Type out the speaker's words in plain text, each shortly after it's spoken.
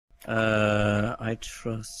I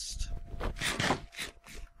trust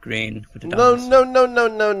green with the No, diamonds. no, no, no,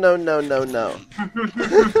 no, no, no, no,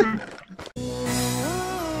 no.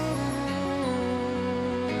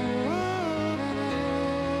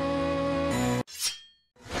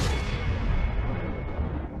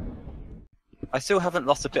 I still haven't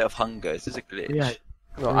lost a bit of hunger. Is this a glitch? Yeah.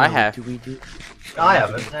 No, I have. Do we do? I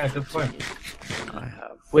haven't. Yeah, good point. I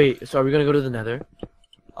have. Wait, so are we gonna go to the Nether?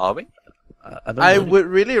 Are we? I, don't I know. would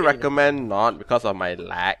really recommend not because of my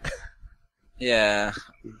lag. Yeah.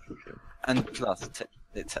 And plus,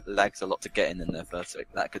 it lags a lot to get in the Nether, so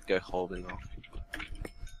that could go horribly wrong.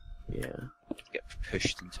 Yeah. Get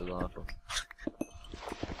pushed into lava.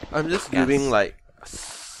 I'm just Yes. doing like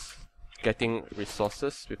getting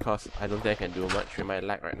resources because I don't think I can do much with my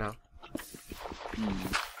lag right now.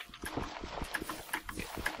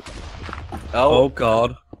 Oh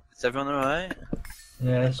god. Is everyone alright?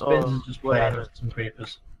 Yeah, Spins is just what playing happened? with some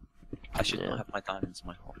creepers. I should Yeah. not have my diamonds in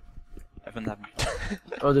my hole. Everyone having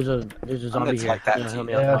Oh, there's a zombie gonna here. type that Yeah, to help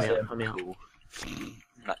me you. out. Yeah, Help me I see out. Help me out. cool.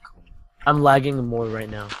 Not cool. I'm lagging more right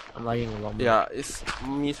now. I'm lagging a lot more. Yeah, it's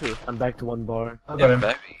me too. I'm back to 1 bar. I've Yeah, got him.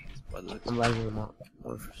 very. By the looks. I'm lagging a lot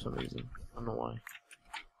more for some reason. I don't know why.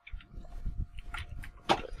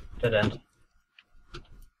 Dead end.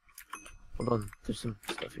 Hold on, there's some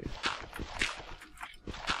stuff here.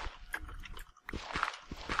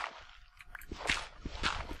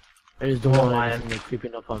 I just don't Oh, want man. anything like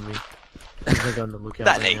creeping up on me. I'm like on the lookout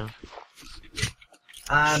That right late. now.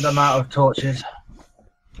 And I'm out of torches.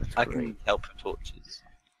 I can help with torches.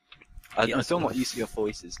 I'm still not used to your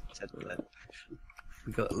voices.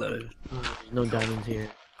 We got a load. Oh, there's no diamonds here.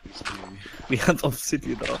 We have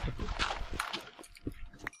obsidian up.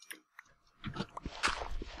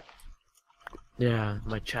 Yeah,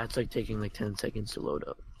 my chat's like taking like 10 seconds to load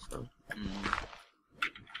up. So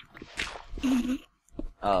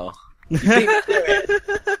Oh.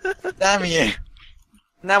 Damn you!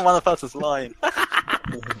 Now one of us is lying.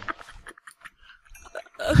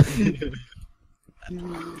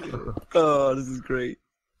 Oh, this is great.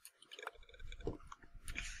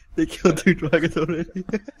 They killed 2 dragons already.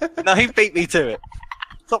 No, he beat me to it.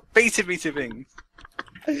 Stop beating me to things.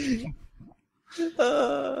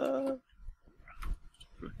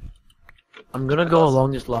 I'm gonna go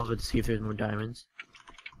along this lava to see if there's more diamonds.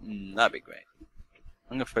 That'd be great.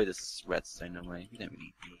 I'm gonna throw this redstone away. We don't really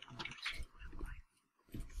need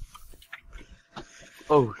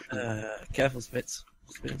Oh, Careful, Spits.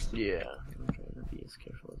 yeah. I'm trying to be as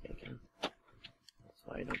careful as I can.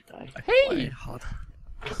 So I don't die. Hey! Hard.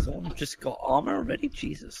 Someone just got armor already?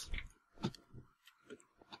 Jesus.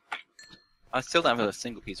 I still don't have a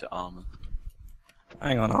single piece of armor.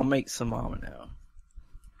 Hang on, I'll make some armor now.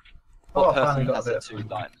 Oh, What I finally person got a has bit a of 2 food.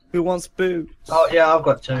 diamond? Who wants boots? Oh yeah, I've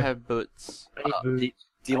got I 2. have boots. I need boots.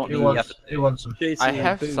 Do you want Who the wants, other who wants some? Jason, I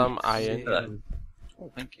have boots. some iron. Yeah.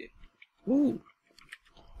 Oh, thank you. Ooh.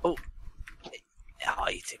 Oh,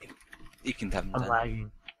 you can have them I'm then,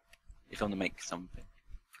 lagging. if you want to make something.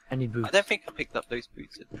 I need boots. I don't think I picked up those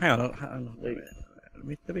boots. Hang on, wait.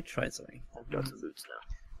 Let me try something. I've got some boots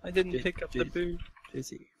now. I didn't J- pick up J- the boot.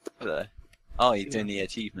 JC. Hello. Oh, you're doing the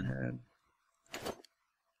achievement.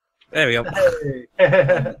 There we go. Hey.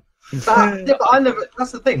 Yeah, but I never.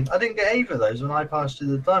 That's the thing. I didn't get either of those when I passed through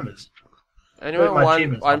the diamonds. Anyone my want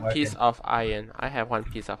achievement's one not piece working. of iron? I have 1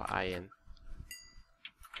 piece of iron.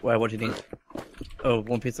 Where? What do you need? Oh,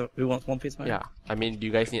 1 piece of. Who wants 1 piece of iron? Yeah, I mean, do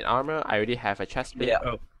you guys need armor? I already have a chest plate. Yeah.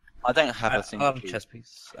 Oh, I don't have a I'll single have a piece. chest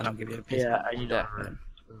piece, and I'll give you a piece. Yeah, I need Yeah. armor.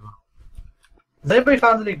 Has anybody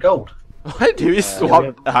found any gold? Why do we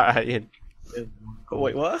swap iron?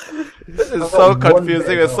 Wait, what? This is I've so got one confusing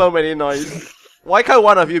bit with of so many noise. Why can't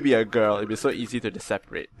one of you be a girl? It'd be so easy to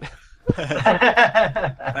separate.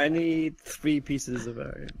 I need 3 pieces of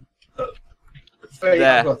iron. 3.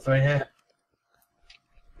 There. I've got 3 here.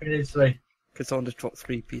 Who needs 3? Could someone just drop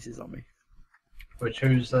 3 pieces on me?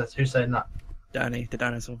 Who's saying that? Danny, the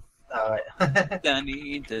dinosaur. Alright.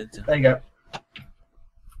 Danny, There you go.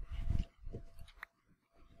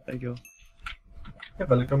 There you go. You're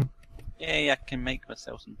welcome. Yeah, I can make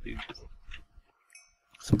myself some boots.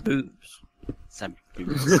 Some boobs. Some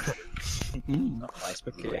boots. Not nice,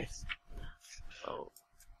 but Okay. yes. Oh.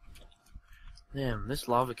 Damn, this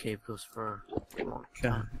lava cave goes for a long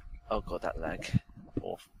time. Oh god, that lag.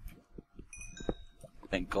 Awful.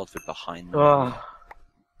 Thank god for behind me. Oh.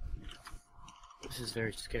 This is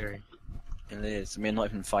very scary. It is. I mean, I'm not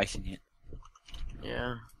even fighting yet.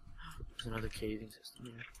 Yeah. There's another caving system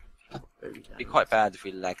here. It'd be quite bad if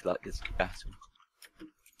we lagged like this battle.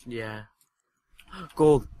 Yeah.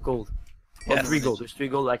 Gold, gold. Oh, Yes. 3 gold. There's 3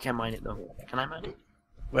 gold. I can't mine it though. Can I mine it?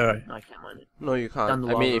 Where are you? No, I can't mine it. No, you Down can't. the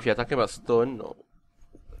I mean, lava. if you're talking about stone, no.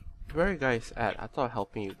 Where are you guys at? I thought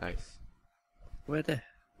helping you guys. Where the?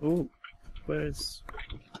 Ooh, where's?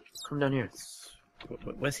 Come down here.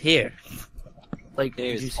 Where's here? Like,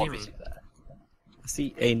 Here did you is see me? obviously there. I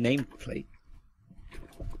see a nameplate.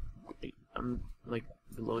 I'm like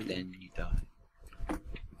below you. Then you die.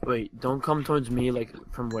 Wait, don't come towards me like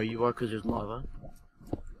from where you are, cause there's lava.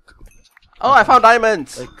 Oh, I found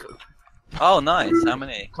diamonds! Like, Oh, nice. How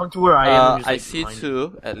many? come to where I am. and just, I like, see mine it.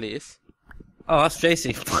 2 at least. Oh, that's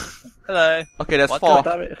JC. Hello. Okay, there's What? 4.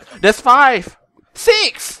 Damn it. There's 5!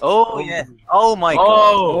 6! Oh, yeah. Oh my god.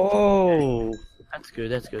 Oh, Oh. that's good.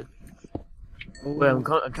 That's good. Wait, I'm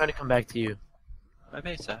trying to come back to you,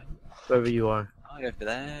 Maybe so. wherever you are. I'll go for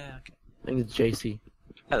there. Okay. I think it's JC.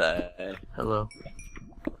 Hello. Hello.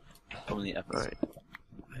 Only ever. Alright.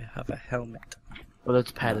 I have a helmet. Oh,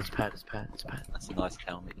 that's Pat. It's Pat. It's Pat. It's Pat. That's a nice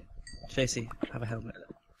helmet. JC, have a helmet.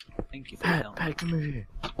 Thank you for the Pat. helmet. Pat, come over here.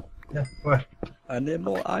 Yeah, where? I need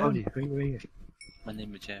more Oh, iron. dude, right here. My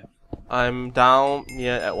name is Jeff. I'm down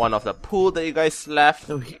near at one of the pool that you guys left.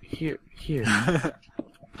 No, here.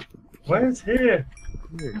 Where's here?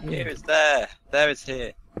 Here is there. There is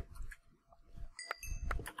here.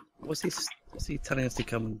 What's he telling us to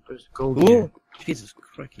come? There's gold Ooh, here. Jesus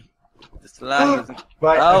Christ. This lag isn't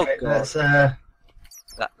Right, Oh, okay, God. let's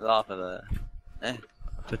that lava there.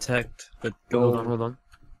 Protect the Hold on, gold. hold on.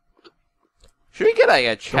 Should we get like a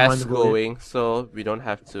mind chest the bullet. going so we don't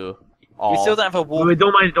have to We all... still don't have a wall. Wait,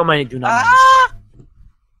 don't mind it. Do not mind Ah!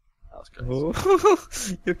 That was close.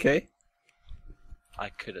 Oh, you okay? I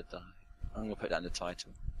could have died. I'm gonna put that in the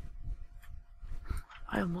title. it.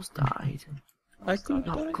 I almost died. I could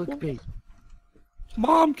No, die. clickbait.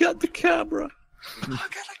 Mom, get the camera.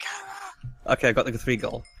 Okay, I got the 3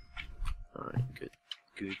 gold. Alright, good.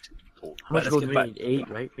 Good. Oh, How much let's gold get do we back. need? 8,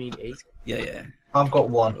 right? We need 8. Yeah. I've got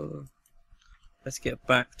 1. Let's get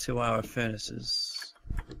back to our furnaces.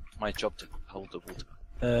 my job to hold the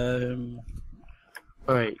water.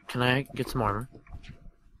 Alright, can I get some armor?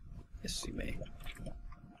 Yes, you may.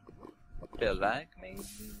 Bit of lag, maybe?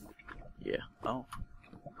 Yeah. Oh.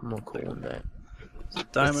 I'm more cool on that.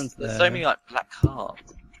 Diamonds There's there. so many, like, black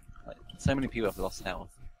hearts. Like, so many people have lost health.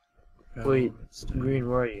 Wait, Green,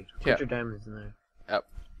 where are you? Put Yeah. your diamonds in there.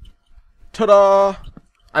 Ta-da!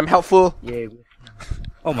 I'm helpful. Yeah.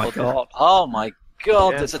 Oh my god. Oh my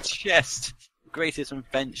god, Yeah. there's a chest! Greatest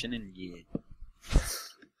invention in years.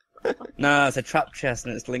 Nah, it's a trap chest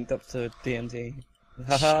and it's linked up to DMT.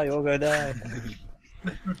 Haha, you're gonna die.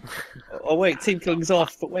 Oh wait, team killing's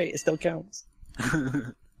off, but wait, it still counts.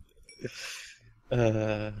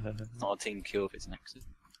 Not a team kill if it's Nexus.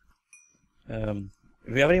 Do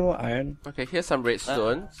we have any more iron? Okay, here's some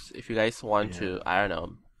redstones. If you guys want to, I don't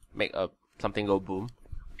know, make something go boom.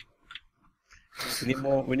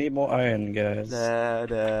 We need more iron, guys.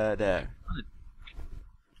 There.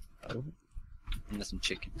 Oh. And there's some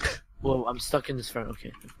chicken. Well, I'm stuck in this front.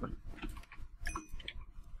 Okay, never mind.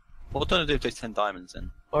 What do I do if there's 10 diamonds in?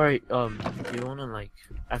 Alright, do you wanna, like,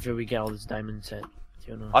 after we get all this diamond set, do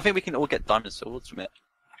you wanna... I think we can all get diamond swords from it.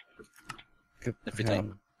 Good. If we take...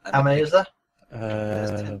 How many is there?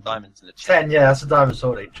 There's 10 diamonds in the chest. 10, yeah, that's a diamond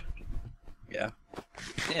sword each. Yeah.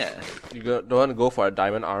 Yeah. You don't want to go for a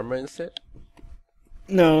diamond armor instead?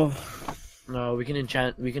 No. No, we can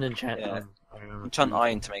enchant, Yeah. iron. Enchant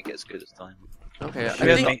iron to make it as good as diamond. Okay, Should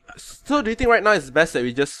we I think... So do you think right now it's best that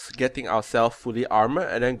we just getting ourselves fully armored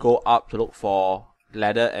and then go up to look for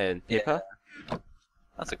leather and paper?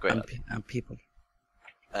 That's a great And, idea. and people.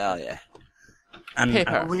 Oh yeah. And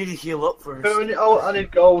Paper. We need to heal up first. Oh, I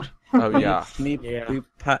need gold. Oh yeah. Yeah.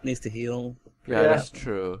 Pat needs to heal. Yeah, Yeah. that's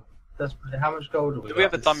true. That's, how much gold do we Do we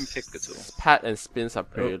have a got? diamond pick at all? Pat and spins are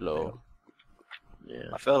pretty Oh, low. Yeah.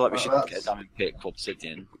 I feel like we Well, should that's- get a diamond pick for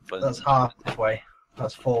obsidian. But That's halfway.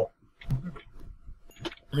 That's 4.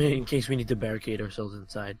 In case we need to barricade ourselves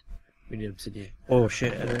inside, we need obsidian. Oh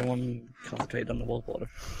shit, everyone concentrate on the wall border.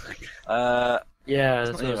 Yeah,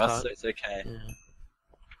 it's that's not what I was us, so thought. it's okay. Yeah.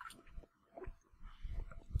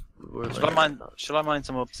 We're Shall I mine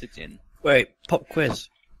some obsidian? Wait, pop quiz.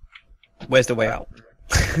 Where's the way out?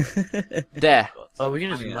 There. Oh, we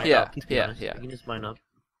can just Yeah. mine Yeah, up. to be yeah, honest. yeah. We can just mine up.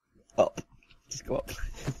 Up. Just go up.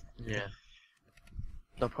 Yeah.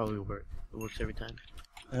 That'll probably work. It works every time.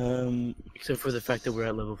 Except for the fact that we're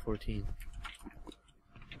at level 14.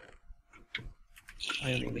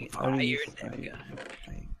 I only need iron.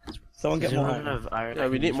 Someone Does get more anyone iron. have iron? Yeah,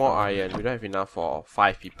 we need more iron. We don't have enough for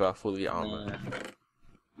 5 people fully armored.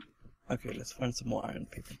 Okay, let's find some more iron,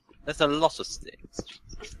 people. There's a lot of sticks.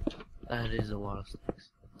 That is a lot of sticks.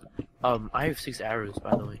 I have 6 arrows,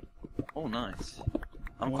 by the way. Oh, nice.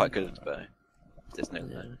 I'm quite good at the bow. There's no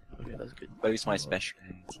Yeah. lead. Okay, that's good. Where's my special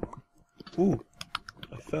aid? Ooh,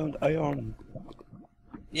 I found iron.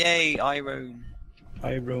 Yay, iron.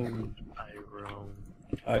 I roam. I roam.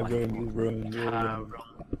 I roam, you roam, you roam.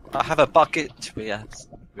 I have a bucket. We are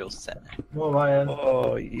real set. More iron.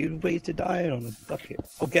 Oh, you wasted iron on a bucket.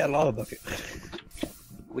 Oh, get a lava bucket.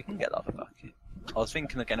 We can get lava bucket. I was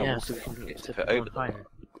thinking of getting a Yeah, water so we can bucket to set put it over on the fire.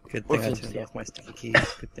 Good thing I Orphans, turned yeah. off my sticky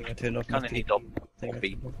keys. Good thing I turned off my Kind of sticky need keys. Good thing I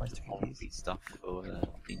obby turned off my sticky keys. stuff for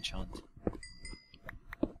the enchant.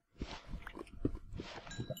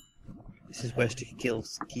 This is where sticky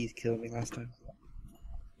keys killed me last time.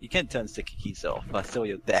 You can turn sticky keys off. I saw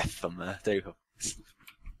your death from Dovahfox.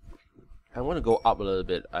 I want to go up a little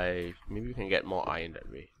bit. Maybe we can get more iron that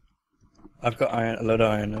way. I've got iron, a load of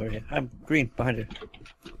iron over here. I'm green behind you.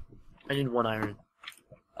 I need 1 iron.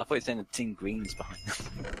 I thought you were saying the Team Green's behind us.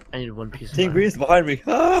 I need 1 piece of Team iron. green's behind me.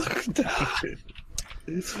 Ah,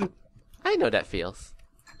 I know that feels.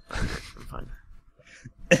 I'm fine.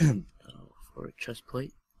 For a chest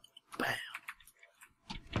plate. Bam.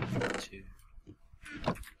 2.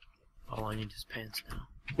 All I need is pants now.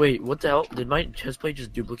 Wait, what the hell? Did my chest plate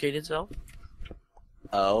just duplicate itself?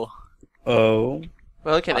 Oh. Oh.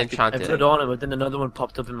 Well, we can enchant I put it. it on it, but then another one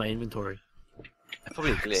popped up in my inventory.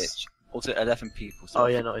 Probably a glitch. Also, 11 people. So Oh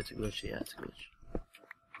yeah, no, it's a glitch. Yeah, it's a glitch.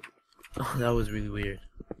 Oh, that was really weird.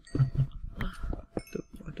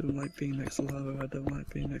 I don't like being next to lava. I don't like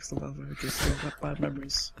being next to lava. I just feel like bad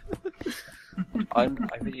memories. I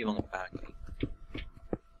really want a bag.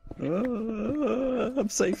 I'm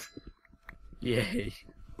safe. Yay.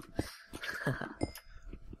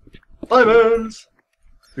 Diamonds!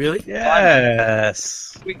 Really?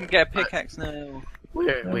 Yes. We can get a pickaxe now.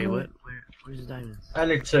 Where? Wait, what? Where's the diamonds?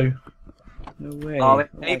 Only 2. No way. Oh,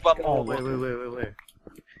 we need one more. Where?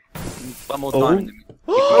 One more Oh. diamond.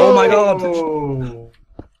 Oh my god. Oh!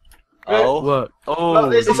 Oh. What? Oh, Well,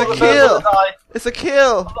 this it's is a the first kill. one to die. It's a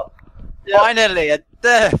kill! Yeah. Finally, a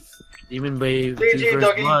death! Demon Wave, GG, Team First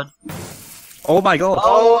doggy. Blood. Oh my god.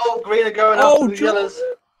 Oh, green are going Oh, after the yellows.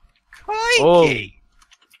 Crikey!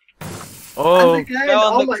 Oh, And again, Go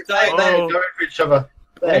on, oh look, my stay god, they're there. going for each other.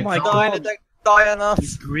 Oh my Steiner, god. don't die on us!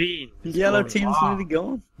 it's green. The yellow It's team's gone. nearly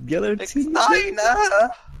gone. Yellow Big team. Steiner!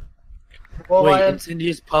 More Wait, iron.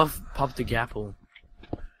 Incendious Puff popped the gapple.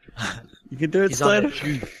 You can do it, He's on Steiner. the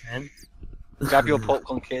juice, man. Grab your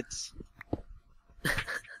popcorn, kids.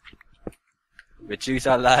 Reduce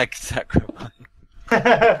our lag, sacrifice.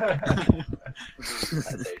 That's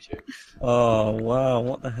so true. Oh wow,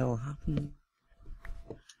 what the hell happened?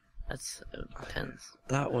 That's intense.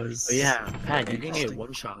 That was. But yeah, Pat, you can get Interesting.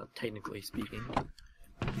 one shot, technically speaking.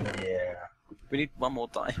 Yeah. We need one more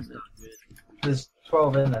diamond. There's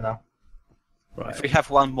 12 in there now. Right. If we have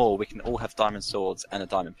one more, we can all have diamond swords and a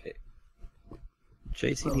diamond pick.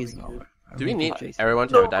 JC needs an armor. Do we need JC. everyone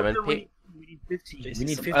to have a diamond pick? We need 15. Jesus. We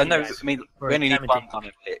need 15. No, guys I mean, for we a only need diamond one pick.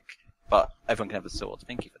 diamond pick, but everyone can have a sword.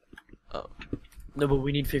 Thank you for that. No, but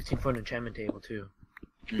we need 15 for an enchantment table too.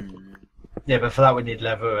 Mm. Yeah, but for that we need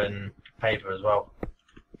leather and paper as well.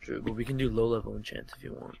 True, but we can do low level enchants if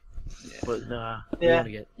you want. Yeah. But nah, we Yeah. want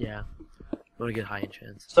to get we want to get high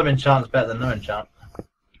enchants. Some enchant's better than no enchant.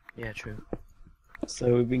 Yeah, true.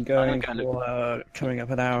 So we've been going gonna for coming up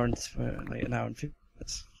an hour and like an hour and 50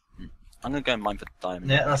 minutes. I'm gonna go and mine for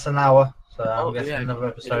diamond. Yeah, that's an hour. So I'm Oh, guessing yeah. another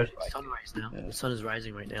episode. It's sunrise now. Yeah. The sun is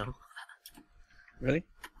rising right now. Really?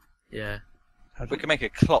 Yeah. How do We can make a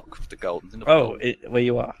clock with the gold. instead of Oh, gold. where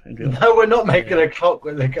you are in real life. No, we're not making a clock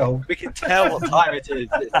with the gold. We can tell what time it is.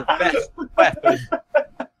 It's the best weapon.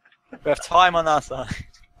 We have time on our side.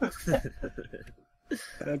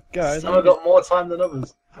 Guys, Some have got more time than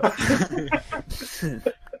others.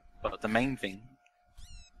 But the main thing,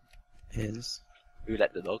 is who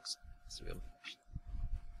let the dogs? That's the real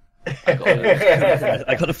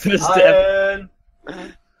I gotta finish the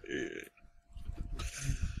Iron.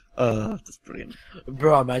 that's brilliant.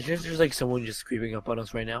 Bro, imagine if there's like someone just creeping up on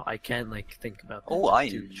us right now. I can't like think about that. Oh, It's I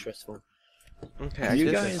too am. stressful. Okay, I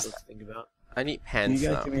You just, guys- Stressful to think about. I need You pants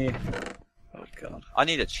guys now. give me. Oh god. I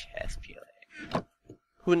need a chest peeler.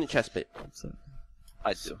 Who need chest plate? So,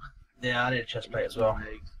 I do. Yeah, I need a chest plate as well.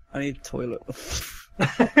 I need toilet.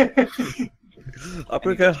 I'm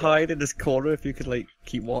gonna go hide in this corner if you could like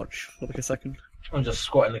keep watch for like a second. I'm just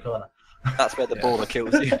squatting in the corner. That's where the baller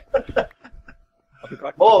kills you. I'll be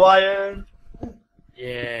back. More iron.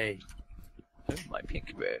 Yay. Oh, my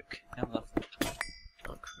pink broke. How lovely.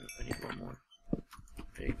 Oh crap, I need one more.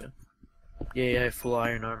 There you go. Yeah, I have full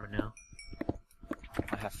iron armor now.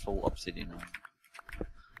 I have full obsidian on.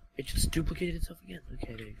 It just duplicated itself again.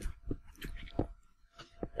 Okay, there you go.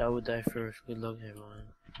 I would die first. Good luck, everyone.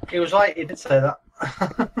 He was right, he did say that.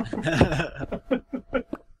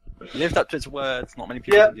 Lived up to his words. Not many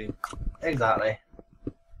people Yep. do. Exactly.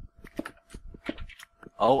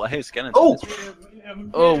 Oh, I hear skeletons. Oh!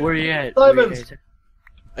 Oh, where are you at? Diamonds!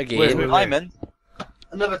 Again. Wait. Diamond.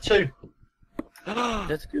 Another 2.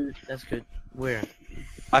 That's good. That's good. Where?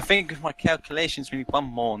 I think if my calculations, we need one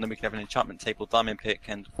more, and then we can have an enchantment table, diamond pick,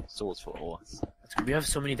 and swords for all of us. That's good. We have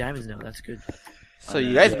so many diamonds now. That's good. So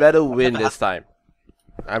you guys better win this time.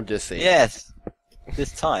 I'm just saying. Yes.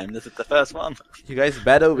 This time, this is the first one. You guys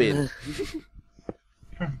better win.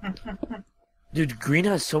 Dude, green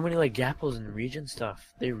has so many like gapples and regen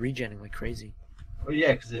stuff. They're regenning like crazy. Well,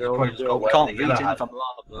 yeah, because it's probably just got We whatever can't the yellow regen had. from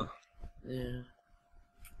lava. Yeah.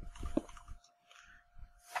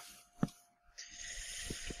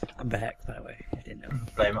 I'm back, by the way. I didn't know.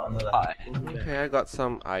 Blame it on the left. Hi. Okay, I got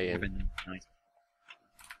some iron. Nice.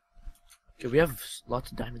 Okay, we have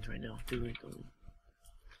lots of diamonds right now. We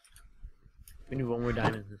need one more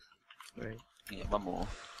diamond. Right. Yeah, one more.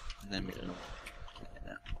 And then we can...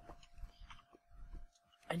 Yeah.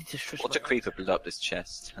 I need to stretch Watch a creeper build up this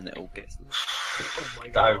chest, and it all gets... Oh my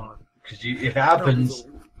Don't. god. Because if it happens,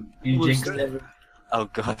 you jinx it. Oh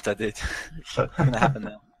god, I did. It's gonna happen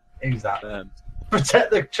now. Exactly.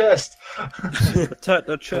 Protect the chest. Protect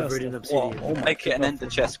the chest. Covered in obsidian. Oh my Make it an God. ender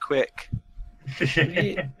chest quick.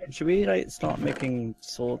 Should we like start making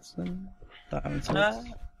swords then? Diamond swords?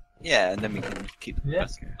 Yeah, and then we can keep the Yeah.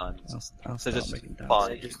 rest of the diamonds. I'll So start just making diamond fine.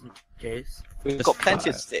 swords. Just in case. We've Just got plenty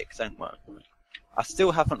of 5. sticks, don't worry. I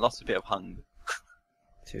still haven't lost a bit of hunger.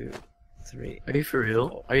 2, 3. Are you for real?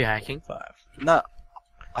 4, Are you hacking? 5. No,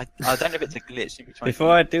 I don't know if it's a glitch. Maybe try and-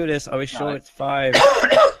 Before I do this, are we sure No. it's 5?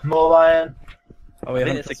 More iron. Are we I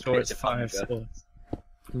think 100% it's a sure it's glitch of 5 hunger. swords?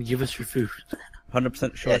 Give us your food.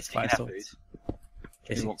 100% sure Yes, it's you can 5 have swords. Who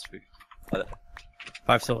Casey, wants food?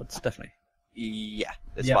 5 swords, definitely. Yeah,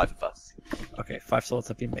 there's Yeah. 5 of us. Okay, 5 swords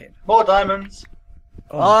have been made. More diamonds.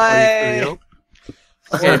 Oh, Are you for real?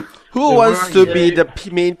 Okay, who Wait, wants where to are be you? the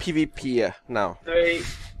main PvPer now? 3.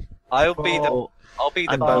 I'll be the. Four. I'll be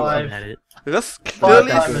the I'm bow. Five. at it. Because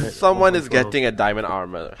clearly diamonds. someone is 1.12. getting a diamond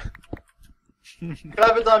armor. Can I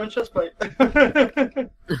have a diamond chest plate? Yeah.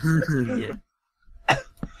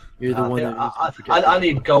 You're the one that needs to protect I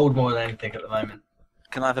need gold more than anything at the moment.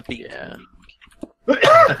 Can I have a beat? Yeah.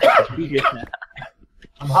 Uh,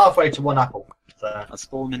 I'm halfway to 1 apple. So. I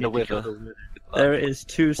spawned in the wither. there is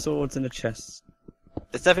 2 swords in the chest.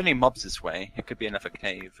 There's definitely mobs this way. It could be another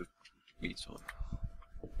cave with resource.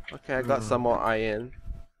 Okay, I got some more iron.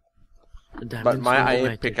 The But diamonds my are iron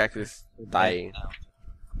right there. pickaxe is dying.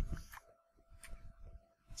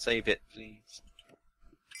 Save it, please.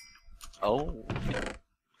 Oh.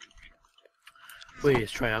 Wait,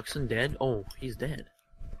 is Trioxin dead? Oh, he's dead.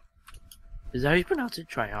 Is that how you pronounce it?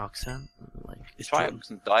 Trioxin? Like, His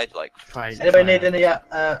triumphs died like. Anybody need any?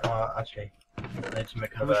 Oh, actually, I need to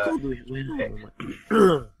make How much another. gold do we have? Wait,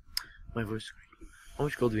 no, my voice. How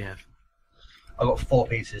much gold do we have? I got 4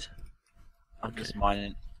 pieces. I'm just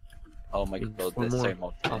mining. Oh my Need god, 4 there's more. so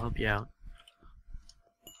much. I'll help you out.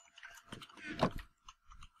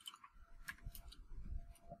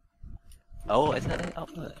 Oh, is that it up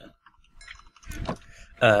there?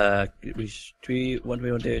 What do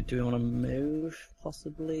we want to do? Do we want to move,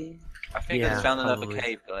 possibly? I think I Yeah, just found another probably.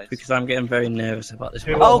 cave, guys. Because I'm getting very nervous about this.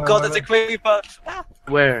 Who- Oh Wait, god, wait, there's a creeper! Ah,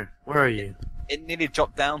 Where? Where are you? it nearly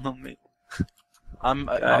dropped down on me. I'm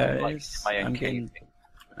like Guys, my own I'm cave.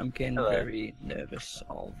 getting Hello. very nervous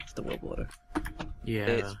of the world order. Yeah.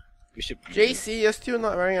 It's- We should. JC, you're still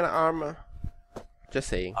not wearing an armor. Just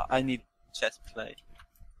saying. I need chest plate.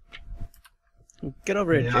 Get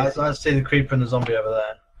over it, Yeah, I see the creeper and the zombie over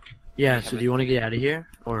there. Yeah, so do you want to get out of here?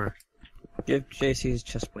 Or. Give JC his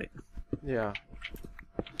chest plate, Yeah.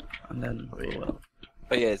 and then we'll,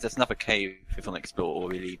 But yeah, there's another cave if you want to explore, or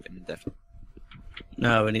we leave in definitely.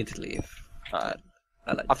 no, we need to leave. I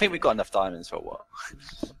like think we've got enough diamonds for a while.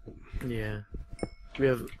 Yeah. We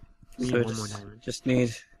have. We So need one more just, diamond. just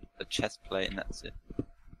need A chest plate, and that's it.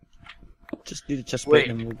 a chest Wait, plate,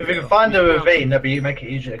 and we'll If we can find a ravine, that'd be make it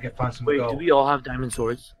easier to find some Wait, do gold. we all have diamond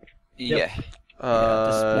swords? Yeah. just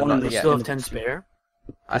one Not in We yet. still have 10 spare?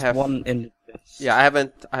 I have one in. Yeah, I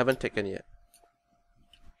haven't taken yet.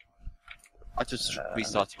 I just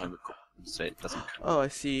restarted my record, so it doesn't. Oh, I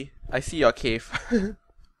see your cave.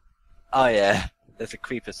 Oh yeah, there's a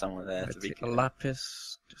creeper somewhere there. I'm To gonna be take a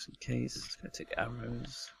lapis just in case. It's gonna take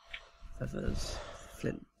arrows, feathers,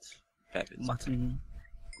 flint, feathers. mutton.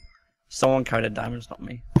 Someone carried a diamond, not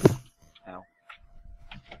me.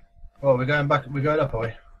 Well, we're going back. We're going up, are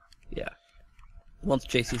we? Yeah. Once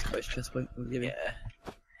JC's got his chest plate, we'll give you.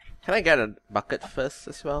 Yeah, Can I get a bucket first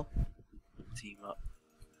as well? team up.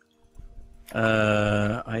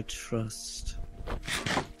 I trust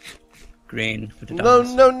green for the No,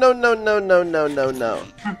 diamonds. no.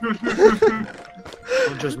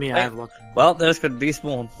 Don't trust me, I have luck. Well, there's gonna be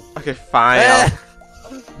spawn. Okay, fine.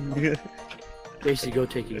 Basically, go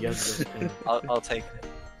take it. Yes. I'll take it.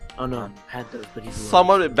 Oh no, Hat does, but he's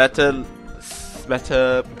Someone with better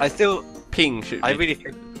I still. ping should be. I really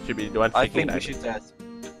think. should be the one I picking think we that. should. I think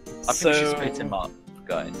we should So- split him up,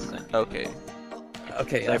 guys. So, Okay.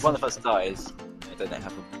 Okay, so if one of us dies, then they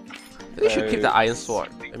have a. We should keep the iron sword.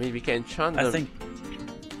 I mean, we can enchant them.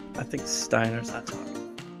 I think Steiner's at top.